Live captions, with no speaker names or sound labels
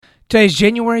Today's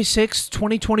January 6,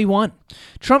 2021.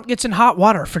 Trump gets in hot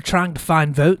water for trying to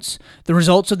find votes. The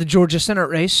results of the Georgia Senate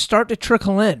race start to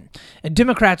trickle in, and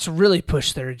Democrats really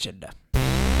push their agenda.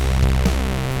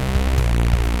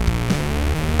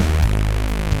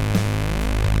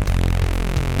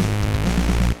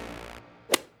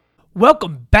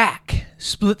 Welcome back,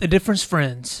 Split the Difference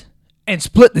friends and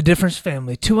Split the Difference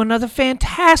family, to another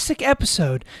fantastic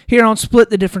episode here on Split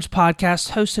the Difference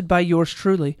podcast, hosted by yours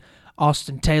truly,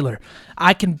 Austin Taylor.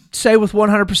 I can say with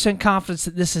 100% confidence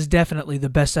that this is definitely the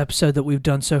best episode that we've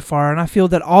done so far, and I feel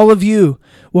that all of you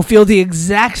will feel the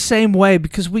exact same way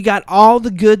because we got all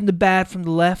the good and the bad from the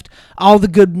left, all the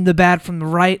good and the bad from the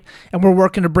right, and we're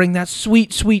working to bring that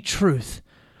sweet, sweet truth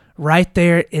right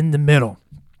there in the middle.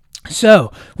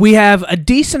 So, we have a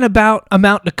decent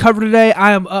amount to cover today.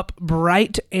 I am up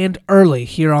bright and early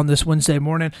here on this Wednesday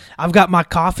morning. I've got my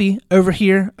coffee over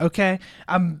here, okay?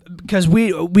 Because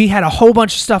we had a whole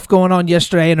bunch of stuff going on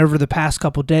yesterday and over the past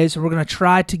couple days, and we're going to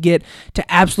try to get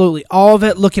to absolutely all of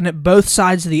it, looking at both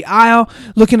sides of the aisle,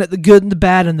 looking at the good and the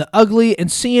bad and the ugly,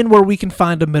 and seeing where we can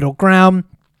find a middle ground.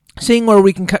 Seeing where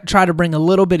we can try to bring a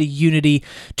little bit of unity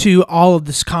to all of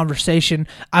this conversation.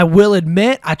 I will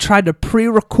admit, I tried to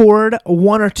pre-record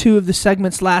one or two of the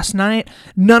segments last night.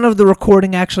 None of the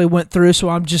recording actually went through, so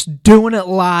I'm just doing it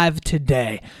live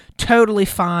today. Totally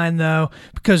fine, though,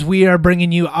 because we are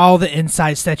bringing you all the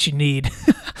insights that you need.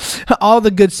 All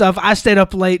the good stuff. I stayed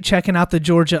up late checking out the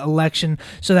Georgia election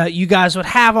so that you guys would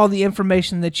have all the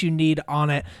information that you need on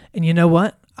it. And you know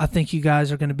what? I think you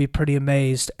guys are going to be pretty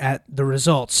amazed at the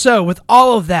results. So with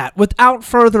all of that, without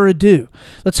further ado,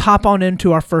 let's hop on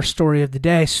into our first story of the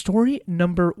day. Story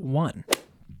number one.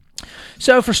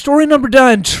 So for story number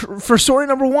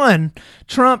one,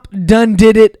 Trump done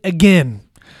did it again.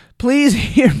 Please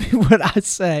hear me when I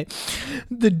say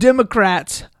the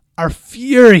Democrats are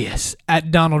furious at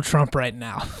Donald Trump right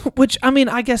now, which, I mean,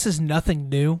 I guess is nothing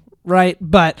new, right?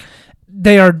 But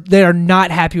they are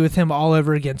not happy with him all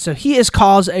over again. So he has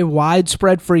caused a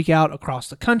widespread freakout across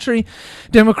the country.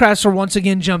 Democrats are once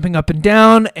again jumping up and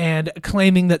down and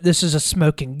claiming that this is a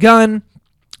smoking gun,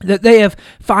 that they have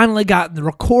finally gotten the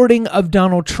recording of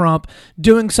Donald Trump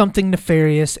doing something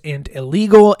nefarious and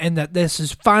illegal, and that this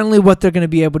is finally what they're going to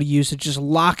be able to use to just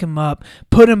lock him up,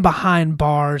 put him behind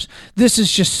bars. This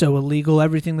is just so illegal.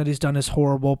 Everything that he's done is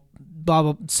horrible. Blah,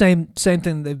 blah, same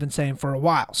thing they've been saying for a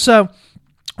while. So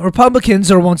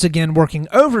Republicans are once again working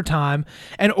overtime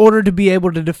in order to be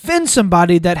able to defend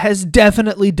somebody that has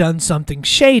definitely done something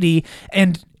shady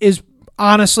and is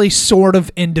honestly sort of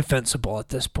indefensible at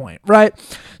this point, right?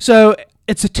 So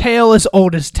it's a tale as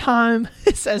old as time.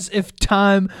 It's as if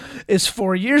time is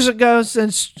 4 years ago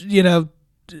since,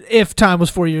 if time was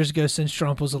 4 years ago since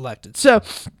Trump was elected. So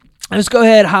let's go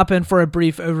ahead and hop in for a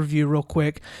brief overview real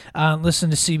quick. Listen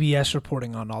to CBS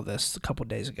reporting on all this a couple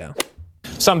days ago.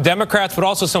 Some Democrats, but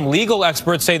also some legal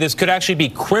experts say this could actually be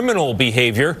criminal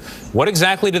behavior. What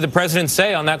exactly did the president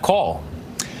say on that call?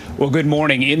 Well, good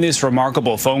morning. In this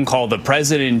remarkable phone call, the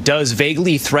president does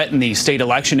vaguely threaten the state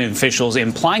election officials,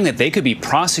 implying that they could be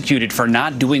prosecuted for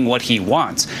not doing what he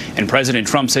wants. And President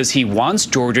Trump says he wants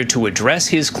Georgia to address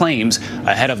his claims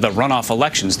ahead of the runoff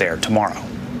elections there tomorrow.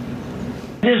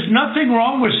 There's nothing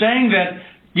wrong with saying that,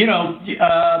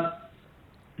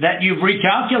 that you've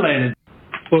recalculated.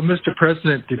 Well, Mr.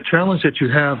 President, the challenge that you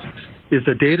have is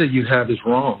the data you have is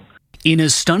wrong. In a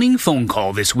stunning phone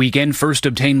call this weekend, first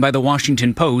obtained by the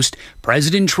Washington Post,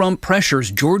 President Trump pressures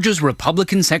Georgia's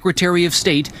Republican Secretary of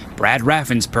State, Brad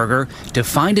Raffensperger, to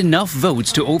find enough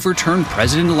votes to overturn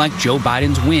President-elect Joe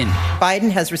Biden's win.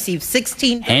 Biden has received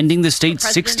 16, handing the state's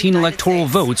 16 electoral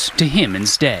votes to him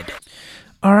instead.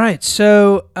 All right,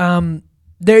 so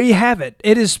there you have it.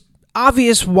 It is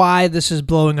obvious why this is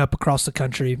blowing up across the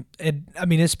country.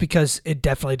 It's because it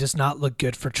definitely does not look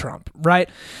good for Trump, right?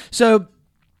 So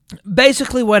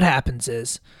basically what happens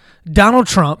is Donald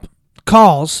Trump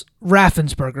calls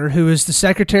Raffensperger, who is the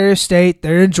Secretary of State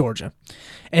there in Georgia,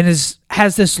 and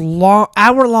has this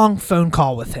hour-long phone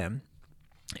call with him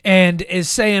and is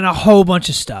saying a whole bunch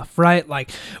of stuff, right?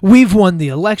 Like, we've won the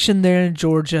election there in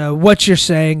Georgia. What you're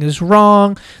saying is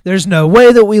wrong. There's no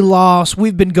way that we lost.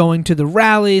 We've been going to the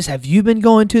rallies. Have you been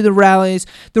going to the rallies?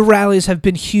 The rallies have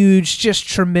been huge, just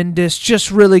tremendous,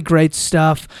 just really great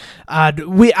stuff. I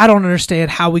don't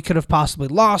understand how we could have possibly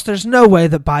lost. There's no way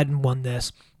that Biden won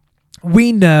this.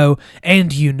 We know,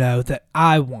 and you know, that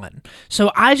I won.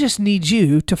 So I just need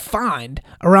you to find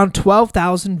around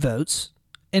 12,000 votes.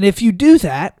 And if you do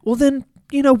that, well then,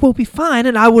 we'll be fine,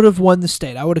 and I would have won the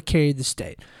state. I would have carried the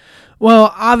state.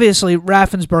 Well, obviously,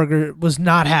 Raffensperger was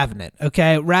not having it,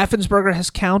 okay? Raffensperger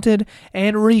has counted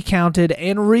and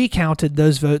recounted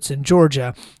those votes in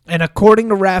Georgia. And according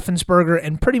to Raffensperger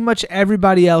and pretty much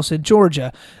everybody else in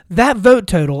Georgia, that vote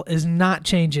total is not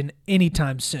changing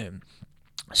anytime soon.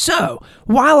 So,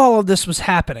 while all of this was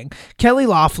happening, Kelly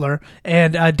Loeffler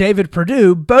and David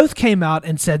Perdue both came out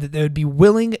and said that they would be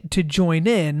willing to join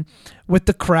in with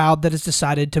the crowd that has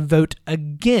decided to vote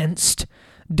against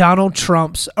Donald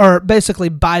Trump's, or basically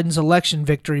Biden's election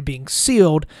victory being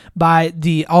sealed by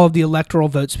all of the electoral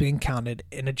votes being counted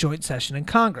in a joint session in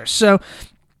Congress. So,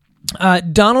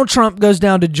 Donald Trump goes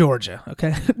down to Georgia,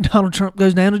 okay? Donald Trump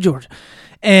goes down to Georgia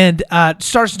and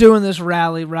starts doing this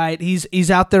rally, right?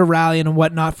 He's out there rallying and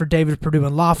whatnot for David Perdue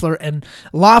and Loeffler, and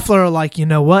Loeffler are like, you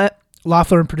know what?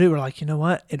 Loeffler and Perdue are like, you know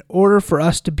what? In order for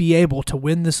us to be able to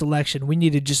win this election, we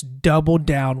need to just double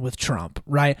down with Trump,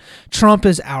 right? Trump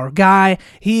is our guy.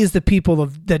 He is the people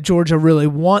that Georgia really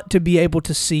want to be able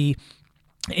to see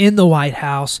in the White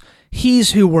House.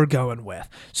 He's who we're going with.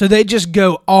 So they just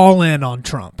go all in on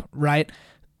Trump, right?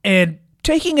 And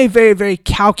taking a very, very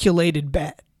calculated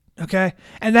bet, okay?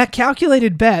 And that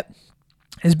calculated bet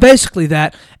is basically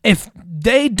that if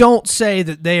they don't say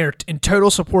that they are in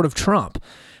total support of Trump,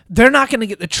 they're not going to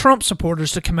get the Trump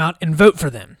supporters to come out and vote for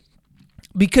them.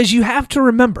 Because you have to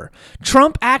remember,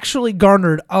 Trump actually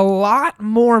garnered a lot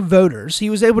more voters. He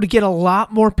was able to get a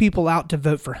lot more people out to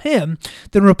vote for him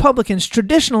than Republicans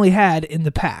traditionally had in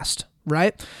the past,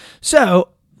 right? So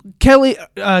Kelly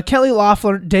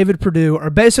Loeffler, David Perdue are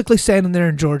basically standing there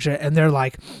in Georgia, and they're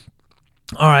like,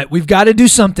 all right, we've got to do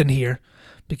something here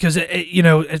because,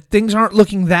 things aren't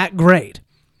looking that great.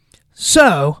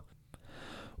 So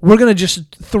we're going to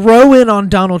just throw in on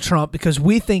Donald Trump because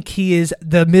we think he is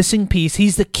the missing piece.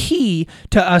 He's the key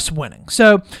to us winning.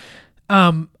 So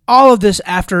all of this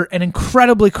after an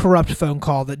incredibly corrupt phone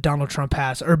call that Donald Trump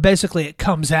has, or basically it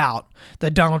comes out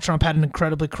that Donald Trump had an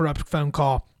incredibly corrupt phone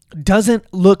call,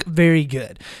 doesn't look very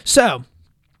good. So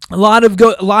a lot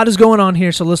is going on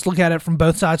here, so let's look at it from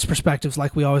both sides' perspectives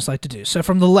like we always like to do. So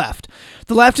from the left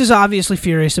is obviously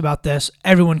furious about this.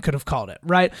 Everyone could have called it,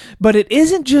 right? But it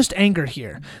isn't just anger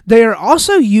here. They are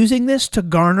also using this to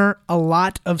garner a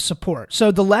lot of support. So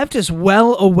the left is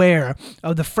well aware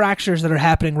of the fractures that are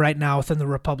happening right now within the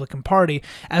Republican Party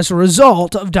as a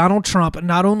result of Donald Trump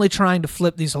not only trying to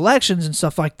flip these elections and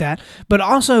stuff like that, but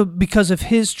also because of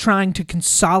his trying to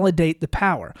consolidate the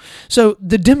power. So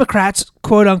the Democrats,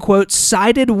 quote unquote,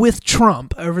 sided with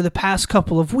Trump over the past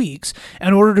couple of weeks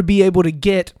in order to be able to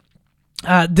get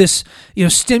this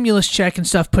stimulus check and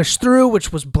stuff pushed through,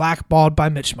 which was blackballed by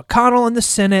Mitch McConnell in the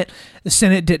Senate. The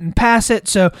Senate didn't pass it,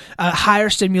 so higher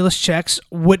stimulus checks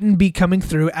wouldn't be coming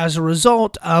through as a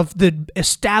result of the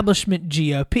establishment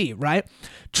GOP, right?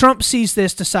 Trump sees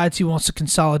this, decides he wants to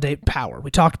consolidate power.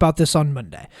 We talked about this on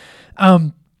Monday.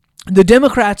 The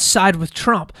Democrats side with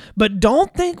Trump, but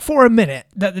don't think for a minute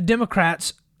that the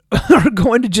Democrats are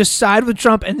going to just side with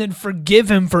Trump and then forgive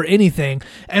him for anything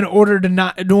in order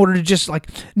to just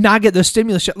not get those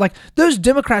stimulus checks. Like those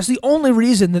Democrats, the only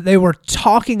reason that they were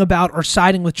talking about or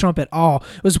siding with Trump at all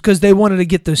was because they wanted to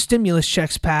get those stimulus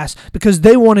checks passed because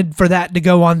they wanted for that to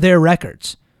go on their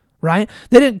records, right?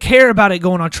 They didn't care about it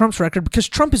going on Trump's record because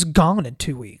Trump is gone in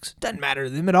 2 weeks. Doesn't matter to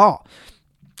them at all.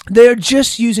 They're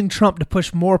just using Trump to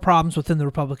push more problems within the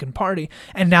Republican Party,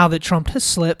 and now that Trump has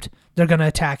slipped, they're going to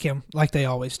attack him like they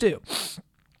always do.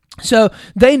 So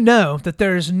they know that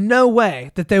there is no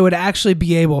way that they would actually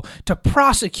be able to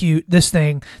prosecute this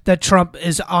thing that Trump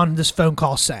is on this phone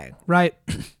call saying, right?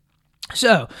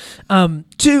 So,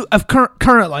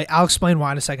 currently, I'll explain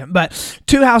why in a second, but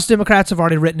 2 House Democrats have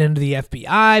already written into the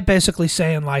FBI basically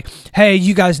saying hey,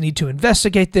 you guys need to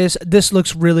investigate this. This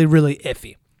looks really, really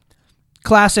iffy.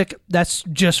 Classic, that's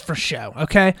just for show,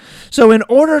 okay? So in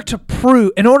order to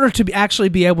actually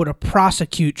be able to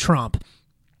prosecute Trump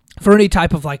for any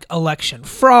type of election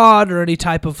fraud or any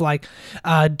type of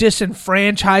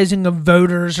disenfranchising of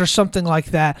voters or something like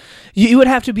that, you would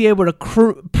have to be able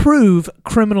to prove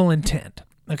criminal intent,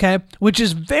 okay? Which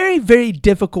is very, very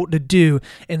difficult to do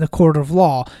in the court of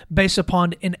law based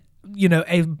upon a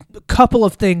couple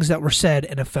of things that were said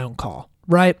in a phone call,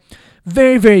 right?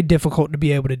 Very, very difficult to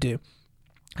be able to do.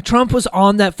 Trump was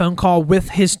on that phone call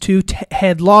with his 2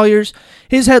 head lawyers.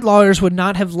 His head lawyers would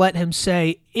not have let him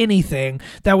say anything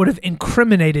that would have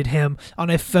incriminated him on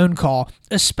a phone call,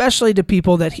 especially to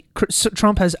people that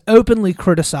Trump has openly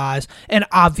criticized and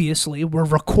obviously were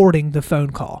recording the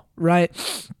phone call, right?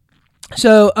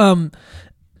 So,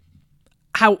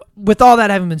 with all that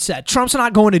having been said, Trump's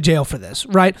not going to jail for this,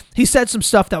 right? He said some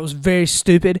stuff that was very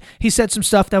stupid. He said some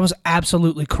stuff that was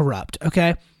absolutely corrupt,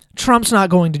 okay? Trump's not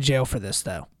going to jail for this,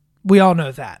 though. We all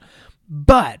know that.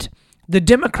 But the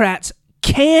Democrats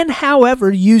can,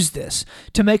 however, use this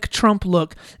to make Trump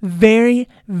look very,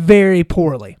 very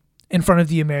poorly in front of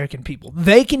the American people.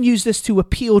 They can use this to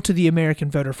appeal to the American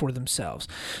voter for themselves.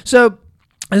 So,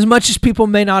 as much as people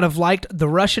may not have liked the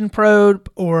Russian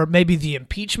probe or maybe the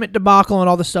impeachment debacle and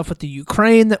all the stuff with the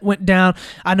Ukraine that went down,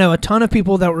 I know a ton of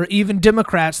people that were even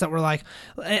Democrats that were like,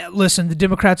 listen, the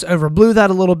Democrats overblew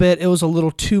that a little bit. It was a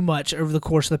little too much over the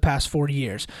course of the past 40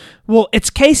 years. Well, it's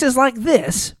cases like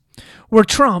this where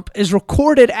Trump is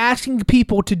recorded asking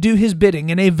people to do his bidding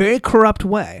in a very corrupt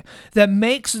way that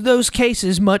makes those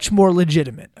cases much more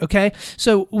legitimate, okay?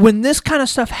 So when this kind of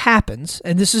stuff happens,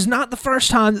 and this is not the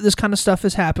first time that this kind of stuff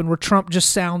has happened where Trump just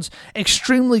sounds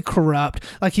extremely corrupt,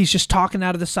 like he's just talking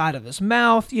out of the side of his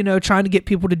mouth, trying to get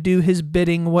people to do his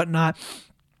bidding and whatnot.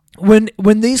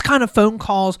 When these kind of phone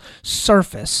calls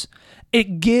surface,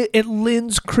 it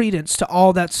lends credence to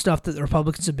all that stuff that the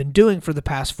Republicans have been doing for the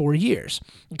past 4 years,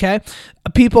 okay?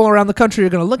 People around the country are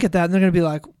going to look at that and they're going to be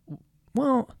like,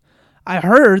 well, I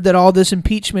heard that all this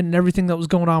impeachment and everything that was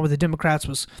going on with the Democrats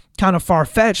was kind of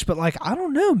far-fetched, but I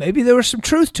don't know, maybe there was some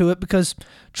truth to it because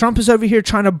Trump is over here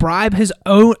trying to bribe his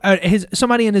own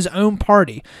somebody in his own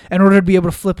party in order to be able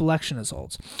to flip election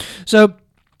results. So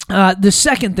the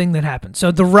second thing that happened,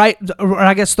 so the right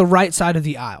side of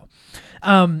the aisle.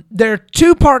 There are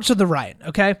two parts of the right,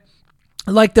 okay?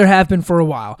 Like there have been for a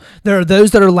while. There are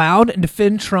those that are loud and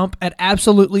defend Trump at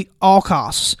absolutely all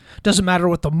costs. Doesn't matter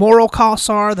what the moral costs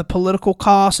are, the political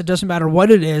costs, it doesn't matter what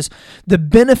it is. The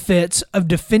benefits of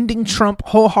defending Trump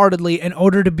wholeheartedly in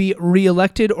order to be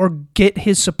reelected or get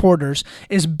his supporters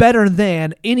is better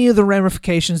than any of the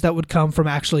ramifications that would come from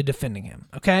actually defending him,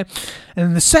 okay? And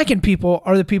then the second people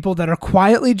are the people that are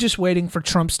quietly just waiting for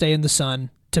Trump's day in the sun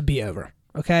to be over,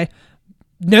 okay?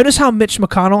 Notice how Mitch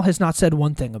McConnell has not said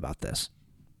one thing about this.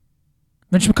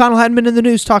 Mitch McConnell hadn't been in the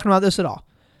news talking about this at all.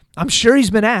 I'm sure he's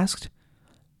been asked.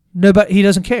 No, but he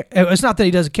doesn't care. It's not that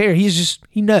he doesn't care. He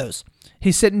knows.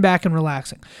 He's sitting back and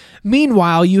relaxing.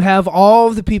 Meanwhile, you have all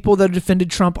of the people that have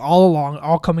defended Trump all along,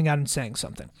 all coming out and saying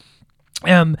something.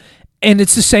 And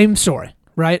it's the same story,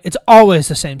 right? It's always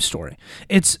the same story.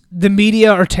 It's the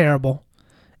media are terrible,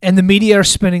 and the media are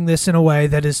spinning this in a way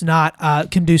that is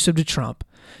not conducive to Trump.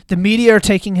 The media are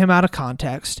taking him out of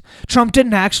context. Trump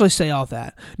didn't actually say all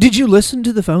that. Did you listen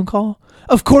to the phone call?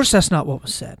 Of course that's not what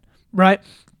was said, right?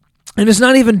 And it's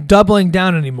not even doubling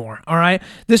down anymore, all right?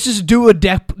 This is do a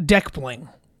deck bling.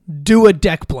 Do a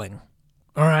deck bling,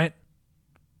 all right?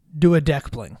 Do a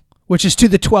deck bling, which is to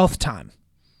the 12th time.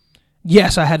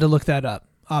 Yes, I had to look that up,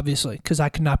 obviously, because I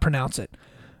could not pronounce it.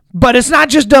 But it's not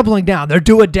just doubling down. They're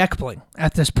do a deck bling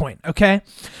at this point, okay?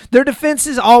 Their defense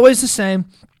is always the same.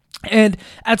 And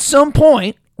at some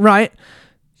point, right,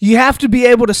 you have to be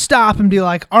able to stop and be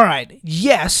like, all right,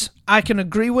 yes, I can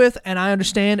agree with and I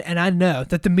understand and I know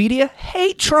that the media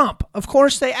hate Trump. Of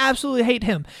course, they absolutely hate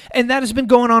him. And that has been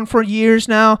going on for years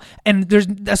now, and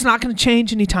that's not going to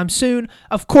change anytime soon.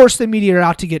 Of course, the media are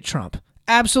out to get Trump.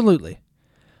 Absolutely.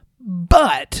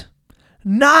 But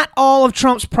not all of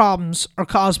Trump's problems are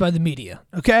caused by the media,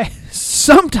 okay?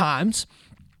 Sometimes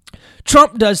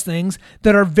Trump does things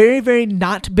that are very, very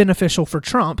not beneficial for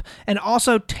Trump and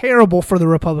also terrible for the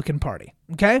Republican Party,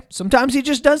 okay? Sometimes he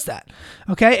just does that,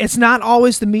 okay? It's not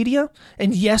always the media,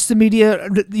 and yes, the media,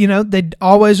 they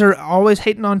are always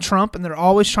hating on Trump, and they're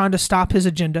always trying to stop his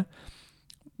agenda.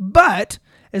 But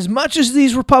as much as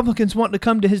these Republicans want to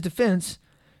come to his defense,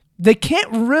 they can't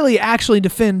really actually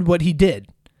defend what he did.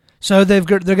 So they're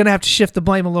going to have to shift the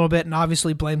blame a little bit and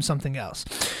obviously blame something else.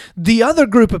 The other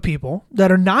group of people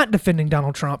that are not defending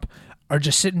Donald Trump are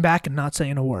just sitting back and not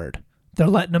saying a word. They're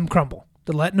letting him crumble.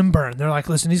 They're letting him burn. They're like,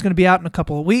 listen, he's going to be out in a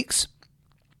couple of weeks.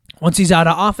 Once he's out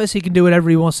of office, he can do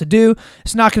whatever he wants to do.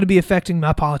 It's not going to be affecting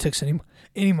my politics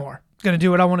anymore. I'm going to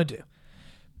do what I want to do.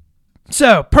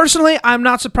 So personally, I'm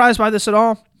not surprised by this at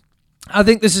all. I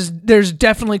think there's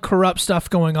definitely corrupt stuff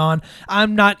going on.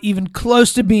 I'm not even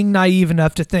close to being naive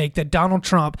enough to think that Donald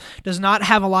Trump does not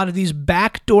have a lot of these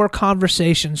backdoor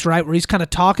conversations, right, where he's kind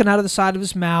of talking out of the side of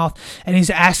his mouth and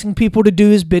he's asking people to do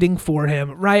his bidding for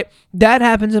him, right? That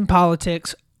happens in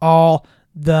politics all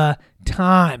the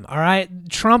time, all right?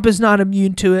 Trump is not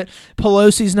immune to it.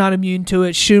 Pelosi's not immune to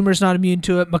it. Schumer's not immune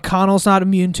to it. McConnell's not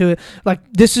immune to it. Like,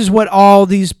 this is what all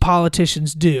these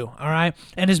politicians do, all right?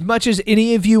 And as much as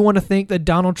any of you want to think that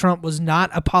Donald Trump was not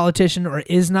a politician or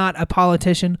is not a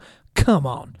politician, come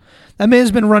on. That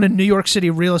man's been running New York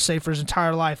City real estate for his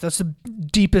entire life. That's the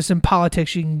deepest in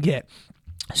politics you can get.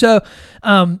 So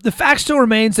the fact still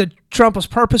remains that Trump was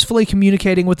purposefully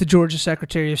communicating with the Georgia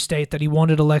Secretary of State that he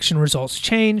wanted election results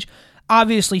changed.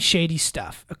 obviously shady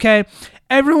stuff, okay?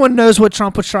 Everyone knows what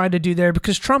Trump was trying to do there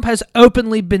because Trump has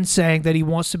openly been saying that he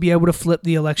wants to be able to flip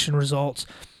the election results.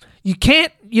 You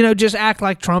can't, just act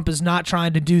like Trump is not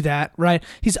trying to do that, right?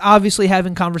 He's obviously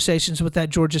having conversations with that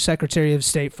Georgia Secretary of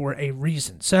State for a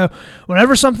reason. So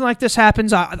whenever something like this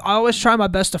happens, I always try my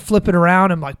best to flip it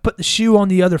around and put the shoe on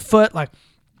the other foot.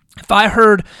 If I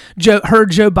heard Joe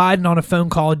Biden on a phone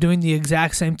call doing the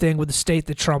exact same thing with the state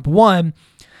that Trump won,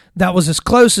 that was as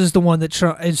close as the one that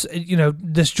Trump is,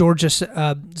 this Georgia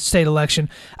state election,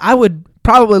 I would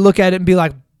probably look at it and be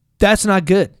like, that's not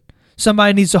good.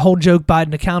 Somebody needs to hold Joe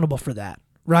Biden accountable for that,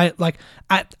 right?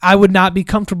 I would not be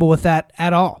comfortable with that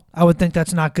at all. I would think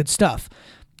that's not good stuff.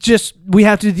 Just, we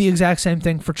have to do the exact same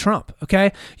thing for Trump,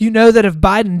 okay? You know that if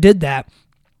Biden did that,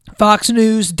 Fox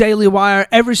News, Daily Wire,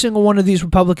 every single one of these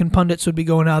Republican pundits would be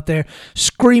going out there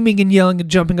screaming and yelling and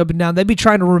jumping up and down. They'd be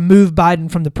trying to remove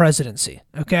Biden from the presidency,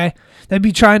 okay? They'd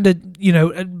be trying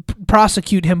to,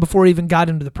 prosecute him before he even got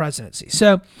into the presidency.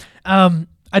 So,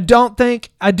 I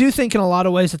do think in a lot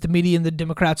of ways that the media and the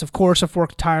Democrats, of course, have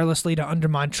worked tirelessly to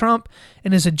undermine Trump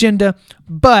and his agenda,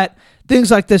 but things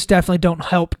like this definitely don't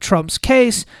help Trump's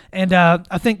case, and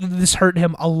I think that this hurt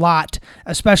him a lot,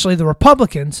 especially the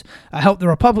Republicans, hurt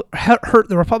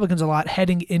the Republicans a lot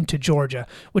heading into Georgia,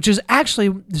 which is actually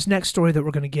this next story that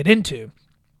we're going to get into.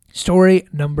 Story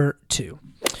number 2.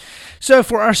 So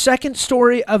for our second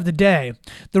story of the day,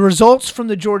 the results from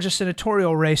the Georgia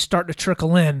senatorial race start to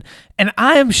trickle in, and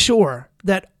I am sure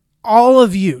that all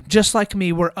of you, just like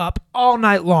me, were up all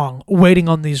night long waiting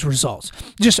on these results,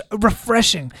 just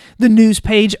refreshing the news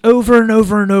page over and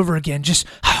over and over again. Just,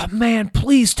 oh man,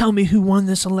 please tell me who won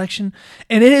this election.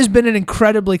 And it has been an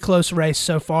incredibly close race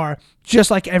so far,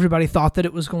 just like everybody thought that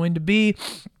it was going to be.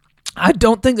 I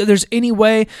don't think that there's any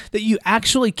way that you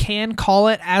actually can call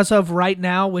it as of right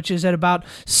now, which is at about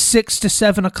 6 to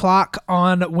 7 o'clock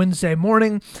on Wednesday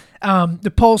morning.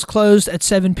 The polls closed at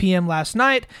 7 p.m. last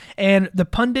night, and the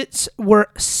pundits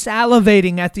were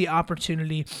salivating at the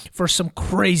opportunity for some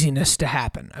craziness to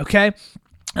happen, okay?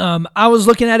 I was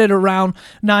looking at it around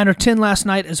 9 or 10 last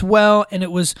night as well, and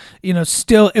it was,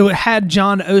 it had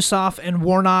Jon Ossoff and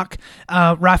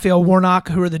Raphael Warnock,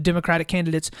 who are the Democratic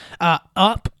candidates,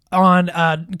 up on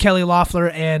Kelly Loeffler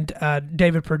and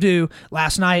David Perdue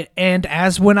last night, and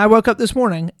as when I woke up this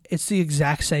morning, it's the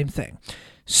exact same thing.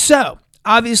 So,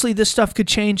 obviously, this stuff could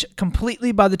change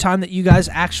completely by the time that you guys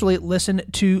actually listen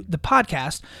to the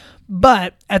podcast,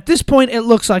 but at this point, it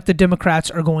looks like the Democrats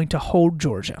are going to hold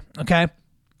Georgia, okay?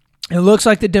 It looks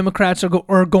like the Democrats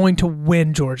are going to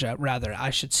win Georgia, rather, I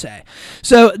should say.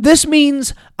 So this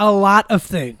means a lot of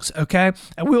things, okay?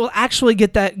 And we will actually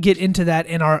get into that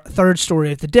in our third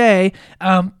story of the day.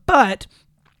 But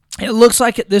it looks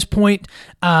like at this point,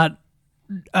 Jon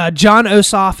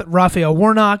Ossoff, Raphael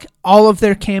Warnock, all of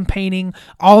their campaigning,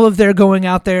 all of their going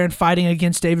out there and fighting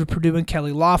against David Perdue and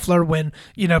Kelly Loeffler when,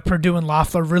 Perdue and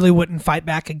Loeffler really wouldn't fight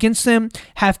back against them,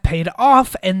 have paid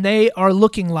off, and they are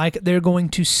looking like they're going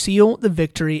to seal the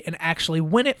victory and actually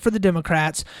win it for the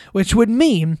Democrats, which would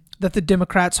mean that the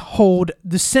Democrats hold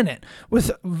the Senate, with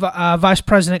Vice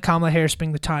President Kamala Harris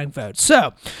being the tying vote.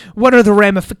 So, what are the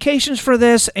ramifications for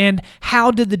this, and how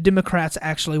did the Democrats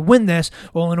actually win this?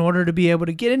 Well, in order to be able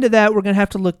to get into that, we're going to have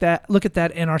to look at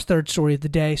that in our third story of the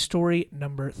day, story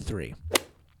number 3.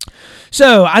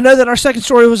 So, I know that our second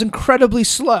story was incredibly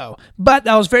slow, but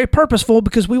that was very purposeful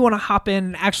because we want to hop in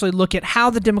and actually look at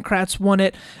how the Democrats won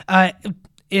it,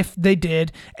 if they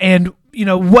did, and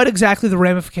what exactly the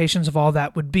ramifications of all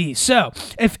that would be. So,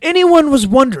 if anyone was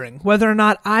wondering whether or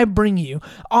not I bring you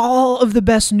all of the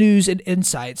best news and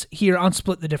insights here on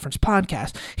Split the Difference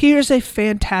podcast, here's a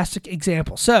fantastic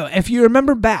example. So, if you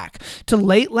remember back to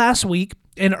late last week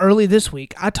and early this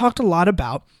week, I talked a lot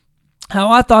about how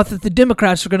I thought that the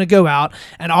Democrats are going to go out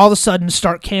and all of a sudden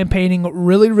start campaigning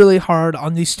really, really hard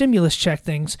on these stimulus check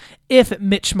things if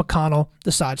Mitch McConnell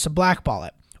decides to blackball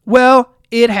it. Well,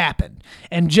 it happened.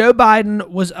 And Joe Biden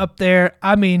was up there,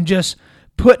 just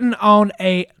putting on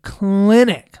a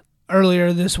clinic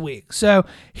earlier this week. So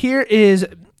here is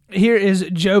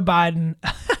Joe Biden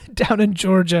down in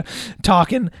Georgia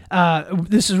talking.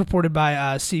 This is reported by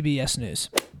CBS News.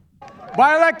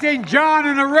 By electing John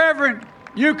and the Reverend,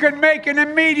 you can make an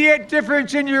immediate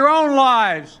difference in your own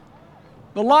lives,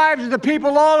 the lives of the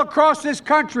people all across this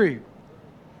country,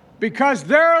 because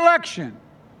their election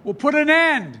will put an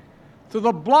end to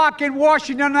the block in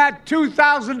Washington, that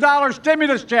 $2,000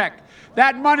 stimulus check,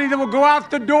 that money that will go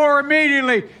out the door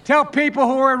immediately, tell people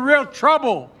who are in real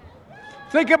trouble.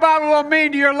 Think about what it will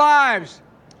mean to your lives.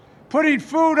 Putting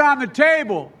food on the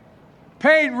table,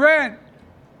 paying rent,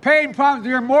 paying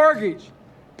your mortgage,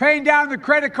 paying down the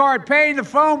credit card, paying the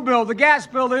phone bill, the gas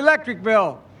bill, the electric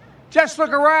bill. Just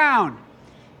look around.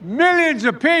 Millions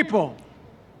of people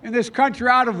in this country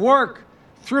out of work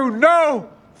through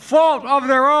no fault of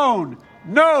their own.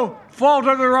 No fault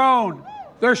of their own.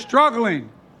 They're struggling.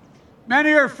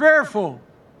 Many are fearful,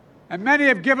 and many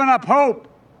have given up hope.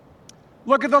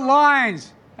 Look at the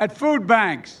lines at food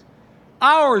banks.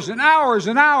 Hours and hours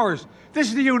and hours. This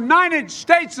is the United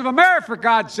States of America, for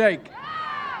God's sake.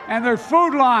 And their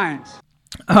food lines.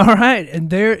 All right, and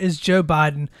there is Joe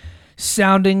Biden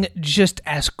sounding just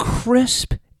as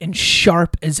crisp and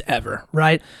sharp as ever,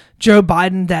 right? Joe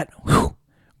Biden, that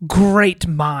great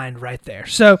mind right there.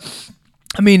 So,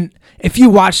 I mean, if you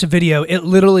watch the video, it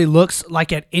literally looks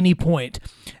like at any point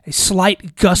a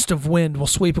slight gust of wind will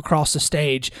sweep across the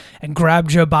stage and grab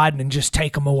Joe Biden and just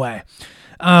take him away.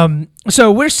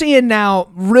 So we're seeing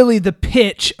now really the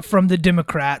pitch from the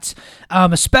Democrats,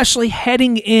 especially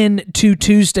heading into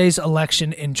Tuesday's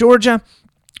election in Georgia.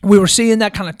 We were seeing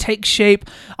that kind of take shape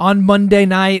on Monday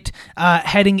night,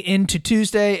 heading into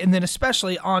Tuesday, and then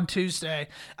especially on Tuesday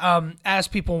as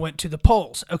people went to the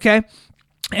polls, okay?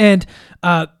 And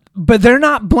but they're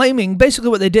not blaming,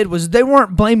 basically what they did was they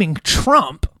weren't blaming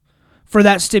Trump for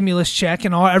that stimulus check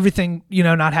and everything,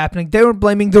 not happening. They were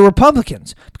blaming the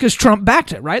Republicans because Trump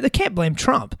backed it, right? They can't blame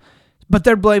Trump, but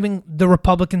they're blaming the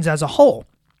Republicans as a whole.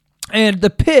 And the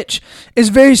pitch is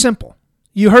very simple.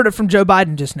 You heard it from Joe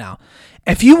Biden just now.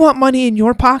 If you want money in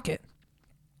your pocket,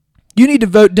 you need to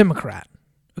vote Democrat,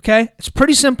 okay? It's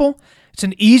pretty simple. It's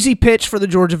an easy pitch for the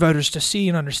Georgia voters to see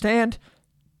and understand.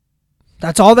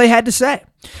 That's all they had to say.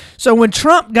 So when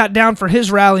Trump got down for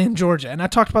his rally in Georgia, and I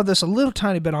talked about this a little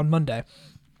tiny bit on Monday,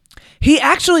 he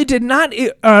actually did not,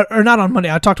 or not on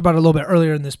Monday, I talked about it a little bit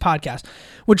earlier in this podcast.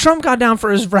 When Trump got down for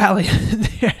his rally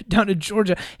there down in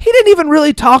Georgia, he didn't even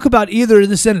really talk about either of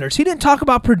the senators. He didn't talk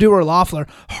about Perdue or Loeffler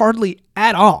hardly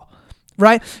at all,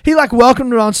 right? He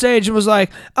welcomed them on stage and was like,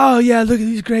 oh yeah, look at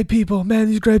these great people. Man,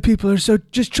 these great people are so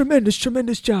just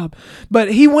tremendous job.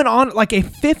 But he went on like a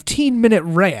 15-minute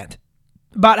rant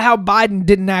about how Biden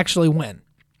didn't actually win,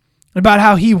 about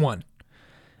how he won,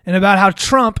 and about how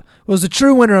Trump was the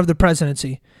true winner of the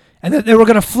presidency, and that they were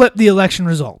going to flip the election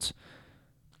results.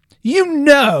 You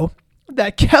know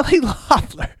that Kelly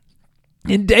Loeffler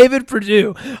and David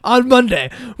Perdue on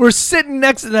Monday were sitting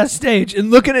next to that stage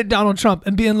and looking at Donald Trump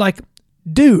and being like,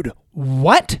 dude,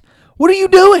 what? What are you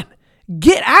doing?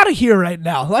 Get out of here right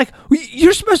now.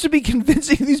 You're supposed to be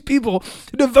convincing these people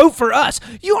to vote for us.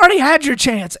 You already had your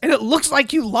chance, and it looks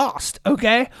like you lost,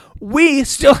 okay? We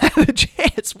still have a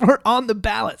chance. We're on the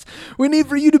ballots. We need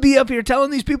for you to be up here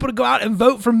telling these people to go out and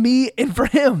vote for me and for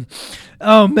him.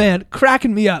 Oh, man,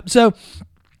 cracking me up. So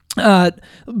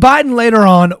Biden later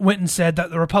on went and said that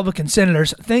the Republican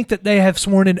senators think that they have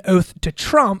sworn an oath to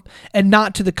Trump and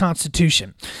not to the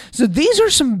Constitution. So these are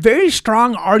some very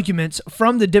strong arguments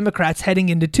from the Democrats heading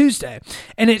into Tuesday.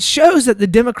 And it shows that the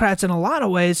Democrats, in a lot of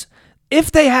ways,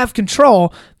 if they have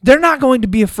control, they're not going to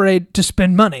be afraid to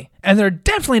spend money. And they're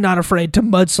definitely not afraid to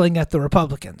mudsling at the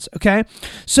Republicans, okay?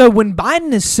 So when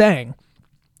Biden is saying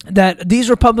that these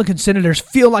Republican senators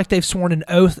feel like they've sworn an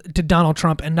oath to Donald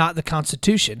Trump and not the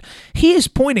Constitution, he is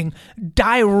pointing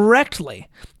directly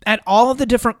at all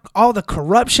the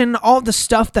corruption, all the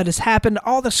stuff that has happened,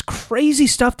 all this crazy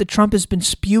stuff that Trump has been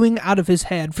spewing out of his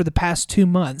head for the past 2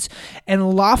 months.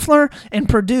 And Loeffler and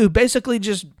Perdue basically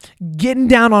just getting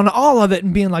down on all of it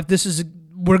and being like,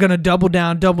 we're going to double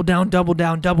down.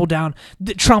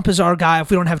 Trump is our guy. If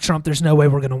we don't have Trump, there's no way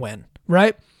we're going to win,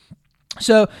 right?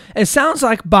 So it sounds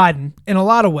like Biden, in a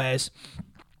lot of ways,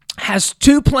 has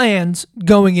two plans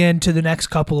going into the next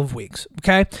couple of weeks,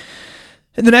 okay?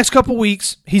 In the next couple of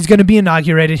weeks, he's going to be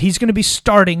inaugurated. He's going to be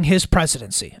starting his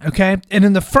presidency, okay? And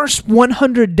in the first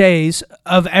 100 days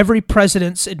of every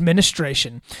president's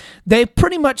administration, they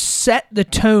pretty much set the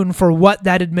tone for what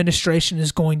that administration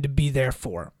is going to be there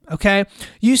for, okay?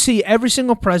 You see every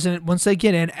single president, once they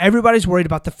get in, everybody's worried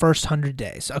about the first 100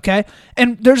 days, okay?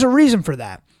 And there's a reason for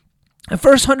that. The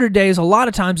first 100 days, a lot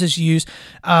of times, is used,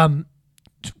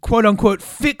 quote unquote,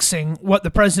 fixing what the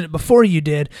president before you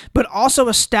did, but also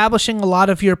establishing a lot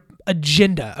of your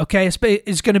agenda. Okay,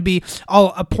 it's going to be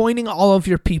appointing all of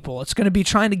your people. It's going to be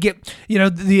trying to get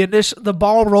the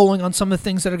ball rolling on some of the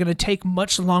things that are going to take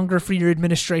much longer for your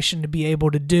administration to be able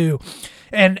to do,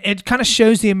 and it kind of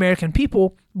shows the American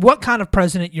people what kind of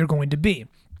president you're going to be.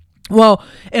 Well,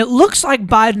 it looks like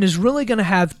Biden is really going to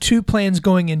have two plans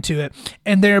going into it,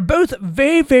 and they're both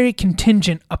very, very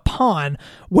contingent upon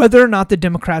whether or not the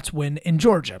Democrats win in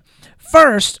Georgia.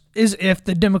 First is if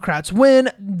the Democrats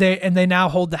win, they now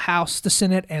hold the House, the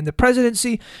Senate, and the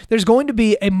presidency, there's going to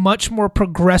be a much more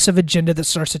progressive agenda that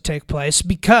starts to take place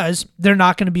because they're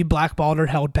not going to be blackballed or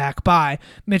held back by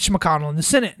Mitch McConnell in the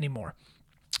Senate anymore.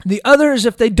 The other is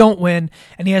if they don't win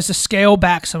and he has to scale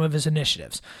back some of his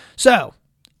initiatives. So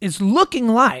it's looking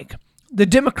like the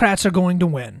Democrats are going to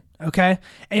win, okay?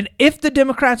 And if the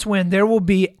Democrats win, there will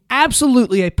be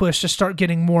absolutely a push to start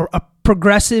getting more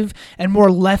progressive and more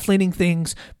left-leaning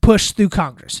things pushed through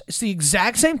Congress. It's the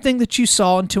exact same thing that you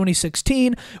saw in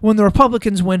 2016 when the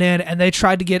Republicans went in and they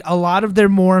tried to get a lot of their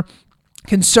more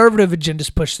conservative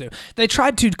agendas pushed through. They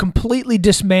tried to completely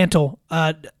dismantle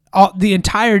the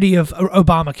entirety of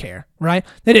Obamacare, right?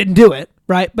 They didn't do it,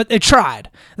 right? But they tried.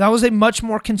 That was a much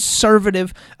more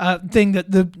conservative thing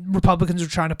that the Republicans were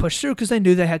trying to push through because they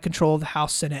knew they had control of the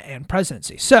House, Senate, and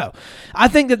presidency. So I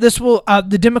think that this will,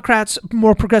 the Democrats'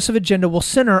 more progressive agenda will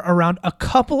center around a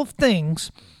couple of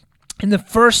things in the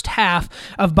first half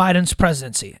of Biden's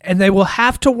presidency. And they will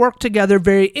have to work together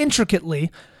very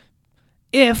intricately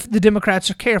if the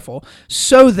Democrats are careful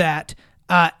so that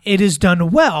it is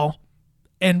done well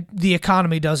and the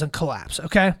economy doesn't collapse,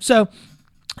 okay? So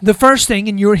the first thing,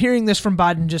 and you were hearing this from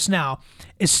Biden just now,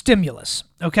 is stimulus,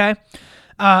 okay?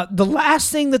 The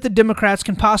last thing that the Democrats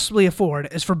can possibly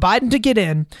afford is for Biden to get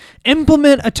in,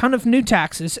 implement a ton of new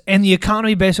taxes, and the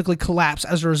economy basically collapse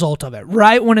as a result of it,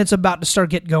 right when it's about to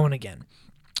start getting going again.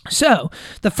 So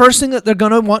the first thing that they're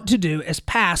going to want to do is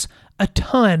pass a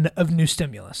ton of new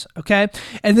stimulus, okay?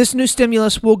 And this new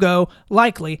stimulus will go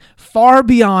likely far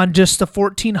beyond just the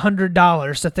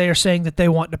 $1,400 that they are saying that they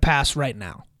want to pass right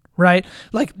now, right?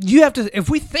 Like you have to, if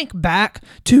we think back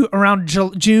to around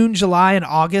June, July, and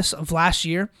August of last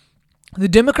year, the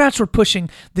Democrats were pushing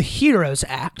the HEROES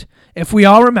Act, if we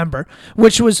all remember,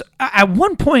 which was at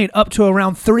one point up to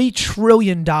around $3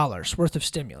 trillion worth of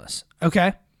stimulus,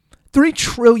 okay? $3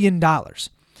 trillion.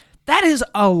 That is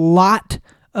a lot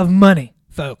of money,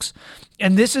 folks.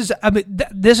 And this is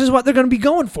what they're going to be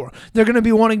going for. They're going to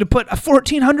be wanting to put a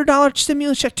 $1,400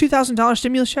 stimulus check, $2,000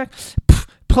 stimulus check.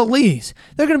 Please.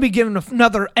 They're going to be giving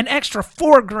an extra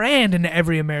 $4,000 into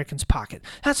every American's pocket.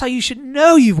 That's how you should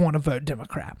know you want to vote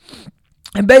Democrat.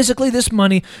 And basically, this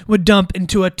money would dump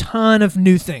into a ton of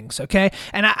new things, okay?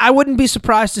 And I wouldn't be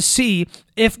surprised to see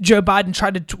if Joe Biden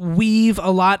tried to weave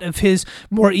a lot of his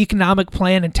more economic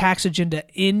plan and tax agenda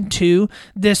into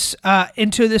this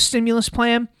stimulus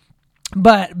plan.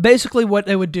 But basically what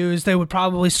they would do is they would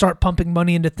probably start pumping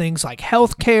money into things like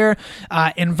healthcare,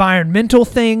 environmental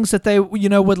things that they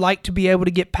would like to be able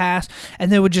to get passed.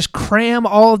 And they would just cram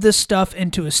all of this stuff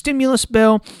into a stimulus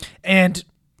bill and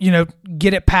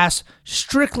get it passed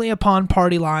strictly upon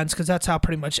party lines because that's how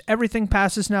pretty much everything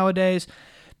passes nowadays.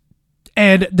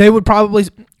 And they would probably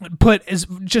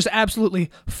just absolutely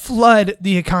flood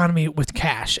the economy with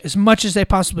cash as much as they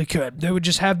possibly could. They would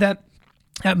just have that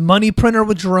money printer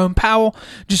with Jerome Powell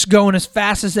just going as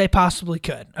fast as they possibly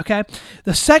could, okay?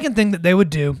 The second thing that they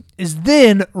would do is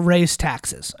then raise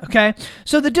taxes, okay?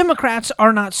 So the Democrats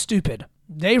are not stupid.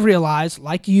 They realize,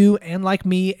 like you and like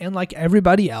me and like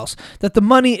everybody else, that the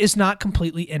money is not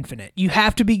completely infinite. You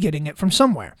have to be getting it from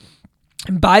somewhere.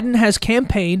 And Biden has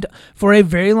campaigned for a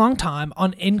very long time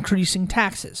on increasing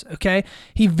taxes, okay?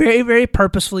 He very, very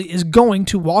purposefully is going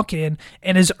to walk in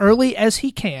and as early as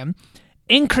he can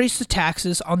increase the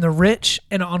taxes on the rich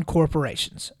and on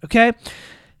corporations, okay?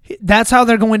 That's how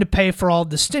they're going to pay for all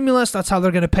the stimulus. That's how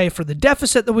they're going to pay for the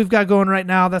deficit that we've got going right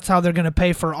now. That's how they're going to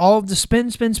pay for all of the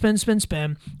spend,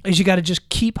 is you got to just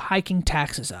keep hiking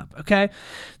taxes up, okay?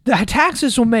 The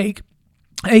taxes will make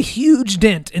a huge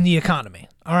dent in the economy,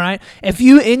 all right? If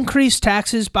you increase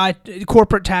taxes by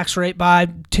corporate tax rate by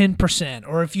 10%,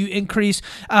 or if you increase,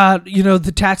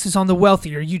 the taxes on the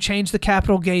wealthy, or you change the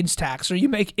capital gains tax, or you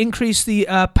increase the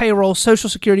Social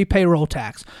Security payroll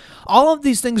tax, all of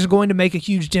these things are going to make a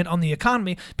huge dent on the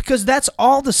economy because that's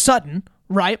all of a sudden,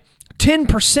 right,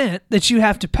 10% that you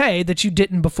have to pay that you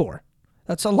didn't before.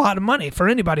 That's a lot of money for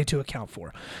anybody to account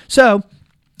for. So,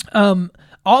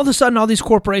 all of a sudden, all these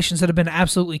corporations that have been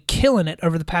absolutely killing it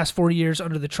over the past 4 years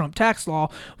under the Trump tax law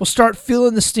will start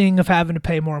feeling the sting of having to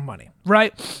pay more money,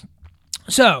 right?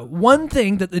 So one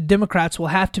thing that the Democrats will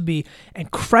have to be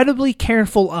incredibly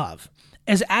careful of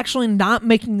is actually not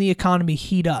making the economy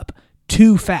heat up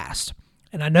too fast.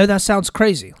 And I know that sounds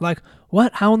crazy. Like,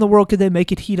 what? How in the world could they make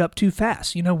it heat up too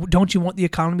fast? Don't you want the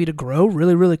economy to grow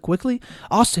really, really quickly?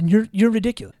 Austin, you're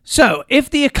ridiculous. So if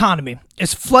the economy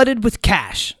is flooded with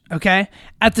cash, okay,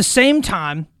 at the same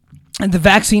time, And the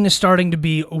vaccine is starting to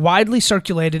be widely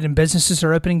circulated and businesses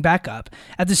are opening back up.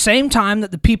 At the same time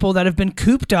that the people that have been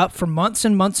cooped up for months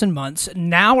and months and months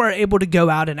now are able to go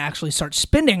out and actually start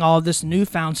spending all of this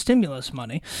newfound stimulus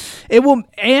money. It will,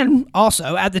 and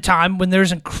also at the time when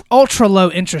there's an ultra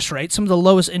low interest rate, some of the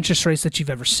lowest interest rates that you've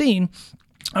ever seen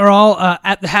are all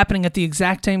happening at the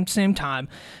exact same time.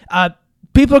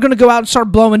 People are going to go out and start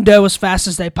blowing dough as fast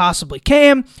as they possibly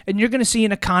can, and you're going to see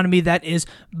an economy that is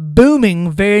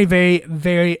booming very, very,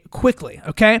 very quickly,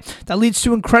 okay? That leads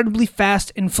to incredibly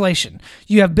fast inflation.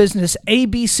 You have business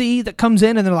ABC that comes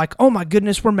in, and they're like, oh my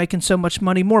goodness, we're making so much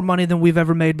money, more money than we've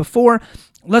ever made before.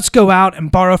 Let's go out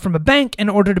and borrow from a bank in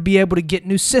order to be able to get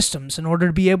new systems, in order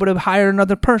to be able to hire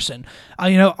another person,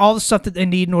 all the stuff that they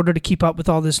need in order to keep up with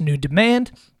all this new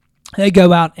demand. They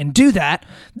go out and do that,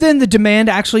 then the demand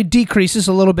actually decreases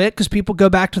a little bit because people go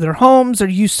back to their homes, they're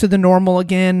used to the normal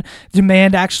again,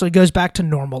 demand actually goes back to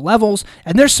normal levels,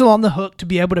 and they're still on the hook to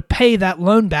be able to pay that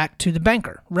loan back to the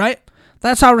banker, right?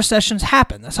 That's how recessions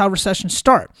happen. That's how recessions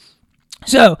start.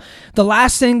 So the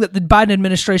last thing that the Biden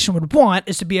administration would want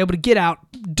is to be able to get out,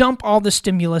 dump all the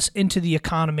stimulus into the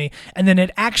economy, and then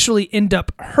it actually end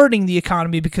up hurting the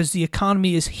economy because the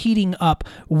economy is heating up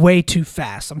way too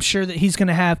fast. I'm sure that he's going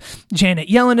to have Janet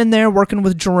Yellen in there working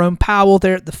with Jerome Powell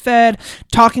there at the Fed,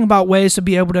 talking about ways to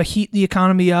be able to heat the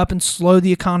economy up and slow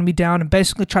the economy down and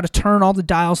basically try to turn all the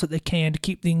dials that they can to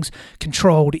keep things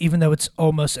controlled, even though it's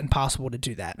almost impossible to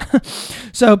do that.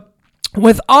 So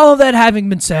with all of that having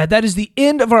been said, that is the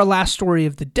end of our last story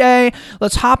of the day.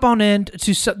 Let's hop on into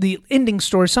the ending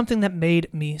story, something that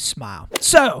made me smile.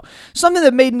 So, something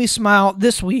that made me smile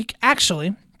this week,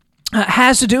 actually,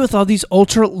 has to do with all these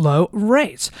ultra low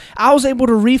rates. I was able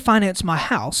to refinance my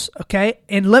house, okay?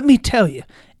 And let me tell you,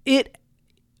 it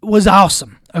was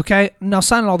awesome, okay? Now,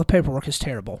 signing all the paperwork is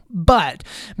terrible, but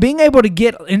being able to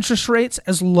get interest rates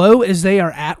as low as they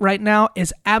are at right now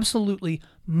is absolutely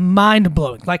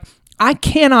mind-blowing. Like, I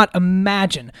cannot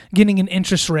imagine getting an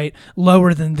interest rate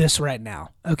lower than this right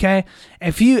now, okay?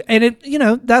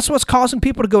 That's what's causing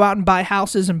people to go out and buy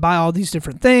houses and buy all these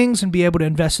different things and be able to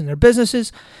invest in their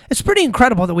businesses. It's pretty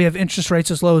incredible that we have interest rates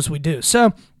as low as we do.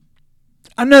 So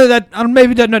I know that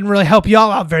maybe that doesn't really help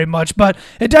y'all out very much, but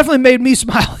it definitely made me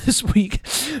smile this week,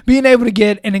 being able to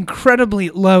get an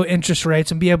incredibly low interest rates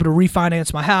and be able to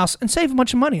refinance my house and save a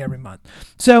bunch of money every month.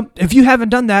 So if you haven't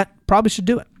done that, probably should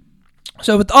do it.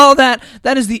 So with all that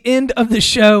is the end of the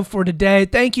show for today.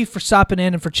 Thank you for stopping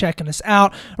in and for checking us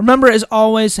out. Remember, as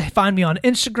always, find me on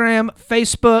Instagram,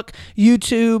 Facebook,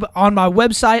 YouTube, on my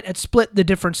website at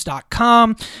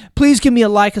splitthedifference.com. Please give me a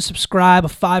like, a subscribe, a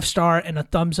 5-star, and a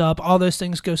thumbs up. All those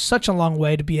things go such a long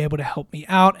way to be able to help me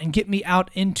out and get me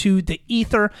out into the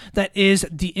ether that is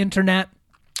the internet.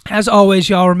 As always,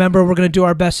 y'all, remember, we're going to do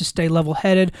our best to stay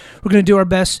level-headed. We're going to do our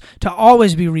best to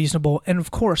always be reasonable. And, of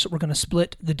course, we're going to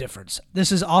split the difference.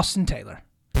 This is Austin Taylor.